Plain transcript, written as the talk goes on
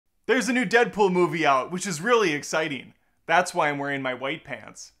There's a new Deadpool movie out, which is really exciting. That's why I'm wearing my white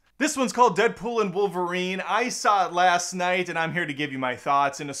pants. This one's called Deadpool and Wolverine. I saw it last night, and I'm here to give you my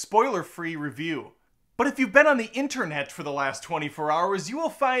thoughts in a spoiler-free review. But if you've been on the internet for the last 24 hours, you will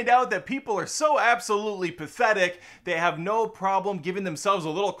find out that people are so absolutely pathetic, they have no problem giving themselves a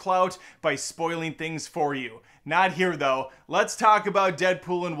little clout by spoiling things for you. Not here though. Let's talk about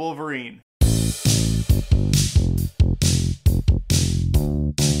Deadpool and Wolverine.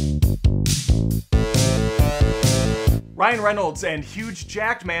 Ryan Reynolds and Huge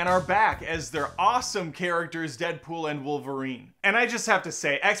Jacked Man are back as their awesome characters Deadpool and Wolverine. And I just have to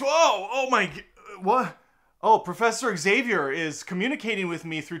say, what? Oh, Professor Xavier is communicating with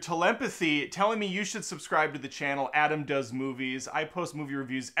me through telepathy, telling me you should subscribe to the channel Adam Does Movies. I post movie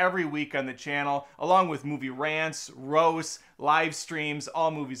reviews every week on the channel, along with movie rants, roasts, live streams, all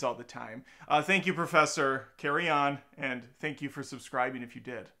movies all the time. Thank you, Professor. Carry on, and thank you for subscribing if you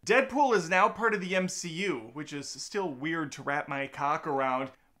did. Deadpool is now part of the MCU, which is still weird to wrap my cock around.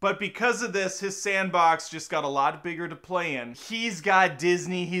 But because of this, his sandbox just got a lot bigger to play in. He's got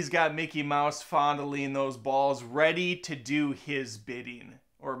Disney, he's got Mickey Mouse fondling those balls, ready to do his bidding.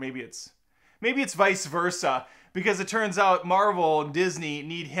 Or maybe it's vice versa, because it turns out Marvel and Disney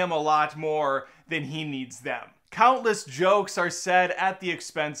need him a lot more than he needs them. Countless jokes are said at the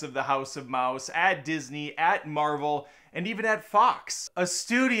expense of the House of Mouse, at Disney, at Marvel, and even at Fox. A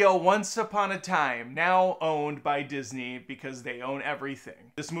studio once upon a time, now owned by Disney because they own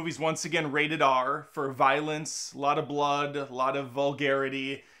everything. This movie's once again rated R for violence, a lot of blood, a lot of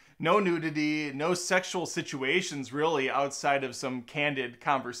vulgarity, no nudity, no sexual situations really outside of some candid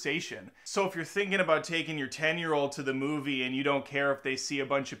conversation. So if you're thinking about taking your 10-year-old to the movie and you don't care if they see a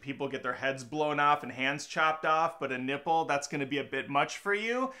bunch of people get their heads blown off and hands chopped off, but a nipple, that's gonna be a bit much for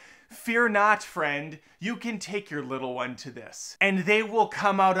you, fear not, friend. You can take your little one to this, and they will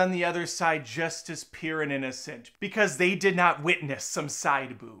come out on the other side just as pure and innocent because they did not witness some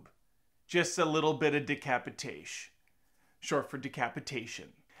side boob. Just a little bit of decapitation. Short for decapitation.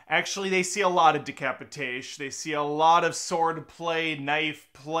 Actually, they see a lot of decapitation. They see a lot of sword play, knife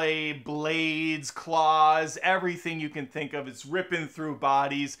play, blades, claws, everything you can think of. It's ripping through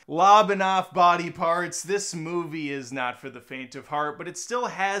bodies, lobbing off body parts. This movie is not for the faint of heart, but it still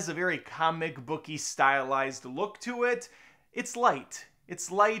has a very comic booky stylized look to it. It's light.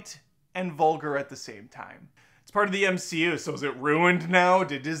 It's light and vulgar at the same time. It's part of the MCU, so is it ruined now?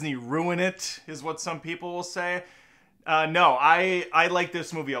 Did Disney ruin it, is what some people will say. No, I like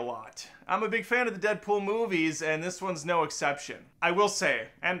this movie a lot. I'm a big fan of the Deadpool movies, and this one's no exception. I will say,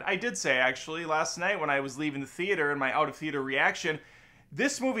 and I did say actually last night when I was leaving the theater in my out-of-theater reaction,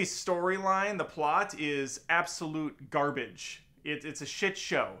 this movie's storyline, the plot, is absolute garbage. It's a shit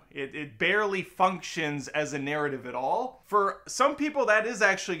show. It barely functions as a narrative at all. For some people, that is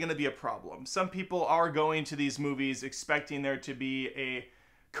actually going to be a problem. Some people are going to these movies expecting there to be a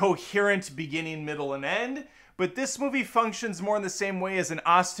coherent beginning, middle, and end. But this movie functions more in the same way as an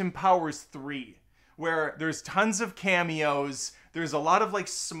Austin Powers 3, where there's tons of cameos, there's a lot of like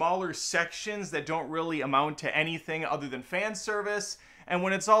smaller sections that don't really amount to anything other than fan service, and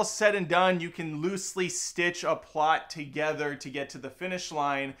when it's all said and done, you can loosely stitch a plot together to get to the finish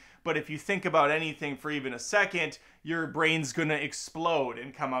line, but if you think about anything for even a second, your brain's gonna explode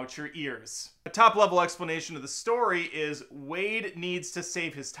and come out your ears. A top-level explanation of the story is Wade needs to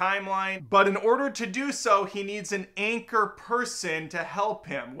save his timeline, but in order to do so, he needs an anchor person to help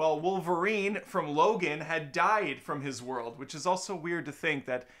him. Well, Wolverine from Logan had died from his world, which is also weird to think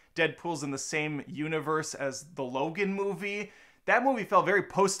that Deadpool's in the same universe as the Logan movie. That movie felt very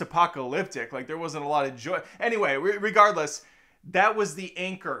post-apocalyptic, like there wasn't a lot of joy. Anyway, regardless, that was the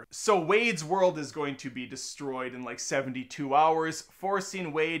anchor. So Wade's world is going to be destroyed in like 72 hours,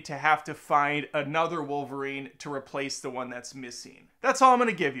 forcing Wade to have to find another Wolverine to replace the one that's missing. That's all I'm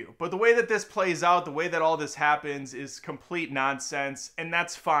gonna give you. But the way that this plays out, the way that all this happens is complete nonsense, and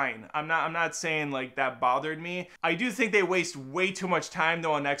that's fine. I'm not saying like that bothered me. I do think they waste way too much time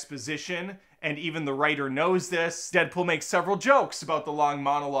though on exposition, and even the writer knows this. Deadpool makes several jokes about the long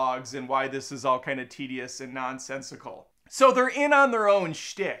monologues and why this is all kind of tedious and nonsensical. So they're in on their own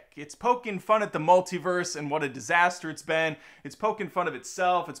shtick. It's poking fun at the multiverse and what a disaster it's been. It's poking fun of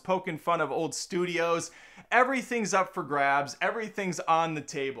itself. It's poking fun of old studios. Everything's up for grabs. Everything's on the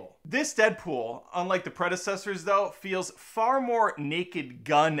table. This Deadpool, unlike the predecessors though, feels far more Naked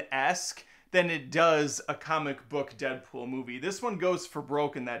Gun-esque than it does a comic book Deadpool movie. This one goes for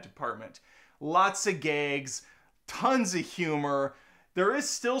broke in that department. Lots of gags, tons of humor. There is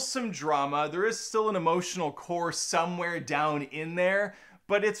still some drama, there is still an emotional core somewhere down in there,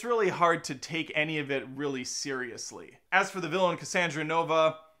 but it's really hard to take any of it really seriously. As for the villain Cassandra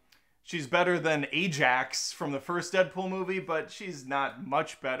Nova, She's better than Ajax from the first Deadpool movie, but she's not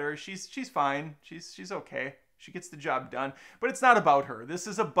much better. She's fine. She's okay. She gets the job done. But it's not about her. This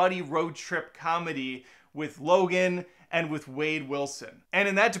is a buddy road trip comedy with Logan and with Wade Wilson. And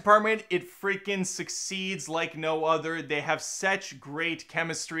in that department, it freaking succeeds like no other. They have such great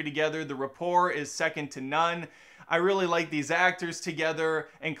chemistry together. The rapport is second to none. I really like these actors together,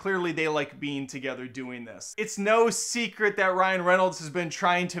 and clearly they like being together doing this. It's no secret that Ryan Reynolds has been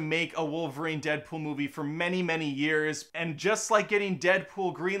trying to make a Wolverine Deadpool movie for many, many years, and just like getting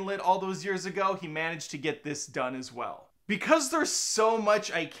Deadpool greenlit all those years ago, he managed to get this done as well. Because there's so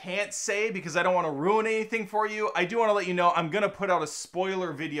much I can't say because I don't want to ruin anything for you, I do want to let you know I'm going to put out a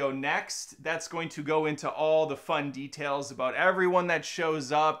spoiler video next. That's going to go into all the fun details about everyone that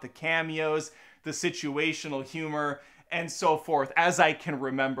shows up, the cameos, the situational humor, and so forth, as I can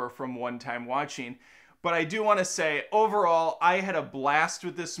remember from one time watching. But I do want to say, overall, I had a blast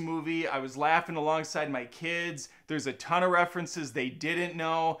with this movie. I was laughing alongside my kids. There's a ton of references they didn't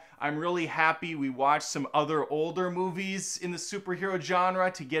know. I'm really happy we watched some other older movies in the superhero genre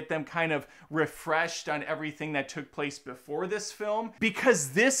to get them kind of refreshed on everything that took place before this film.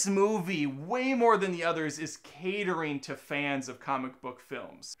 Because this movie, way more than the others, is catering to fans of comic book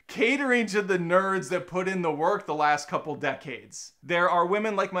films. Catering to the nerds that put in the work the last couple decades. There are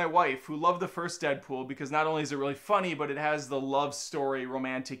women like my wife who love the first Deadpool because not only is it really funny, but it has the love story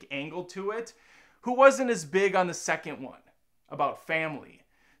romantic angle to it, who wasn't as big on the second one about family.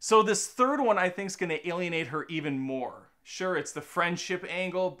 So this third one I think is going to alienate her even more. Sure, it's the friendship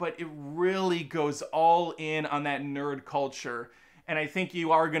angle, but it really goes all in on that nerd culture. And I think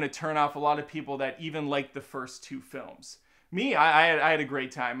you are going to turn off a lot of people that even like the first two films. Me, I had a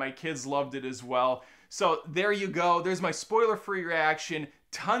great time. My kids loved it as well. So there you go. There's my spoiler-free reaction.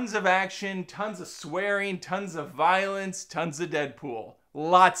 Tons of action, tons of swearing, tons of violence, tons of Deadpool.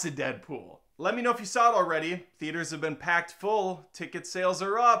 Lots of Deadpool. Let me know if you saw it already. Theaters have been packed full. Ticket sales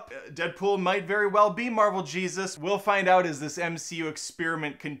are up. Deadpool might very well be Marvel Jesus. We'll find out as this MCU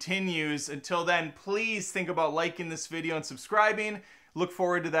experiment continues. Until then, please think about liking this video and subscribing. Look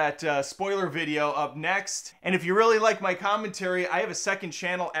forward to that spoiler video up next. And if you really like my commentary, I have a second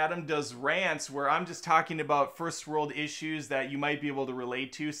channel, Adam Does Rants, where I'm just talking about first world issues that you might be able to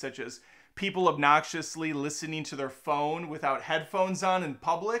relate to, such as people obnoxiously listening to their phone without headphones on in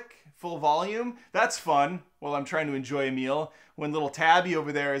public, full volume. That's fun while I'm trying to enjoy a meal. When little Tabby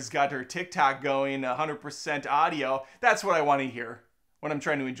over there has got her TikTok going, 100% audio, that's what I want to hear when I'm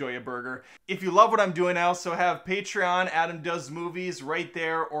trying to enjoy a burger. If you love what I'm doing, I also have Patreon, Adam Does Movies right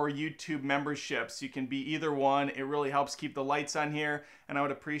there, or YouTube memberships. You can be either one. It really helps keep the lights on here, and I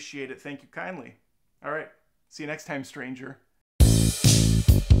would appreciate it. Thank you kindly. All right, see you next time, stranger.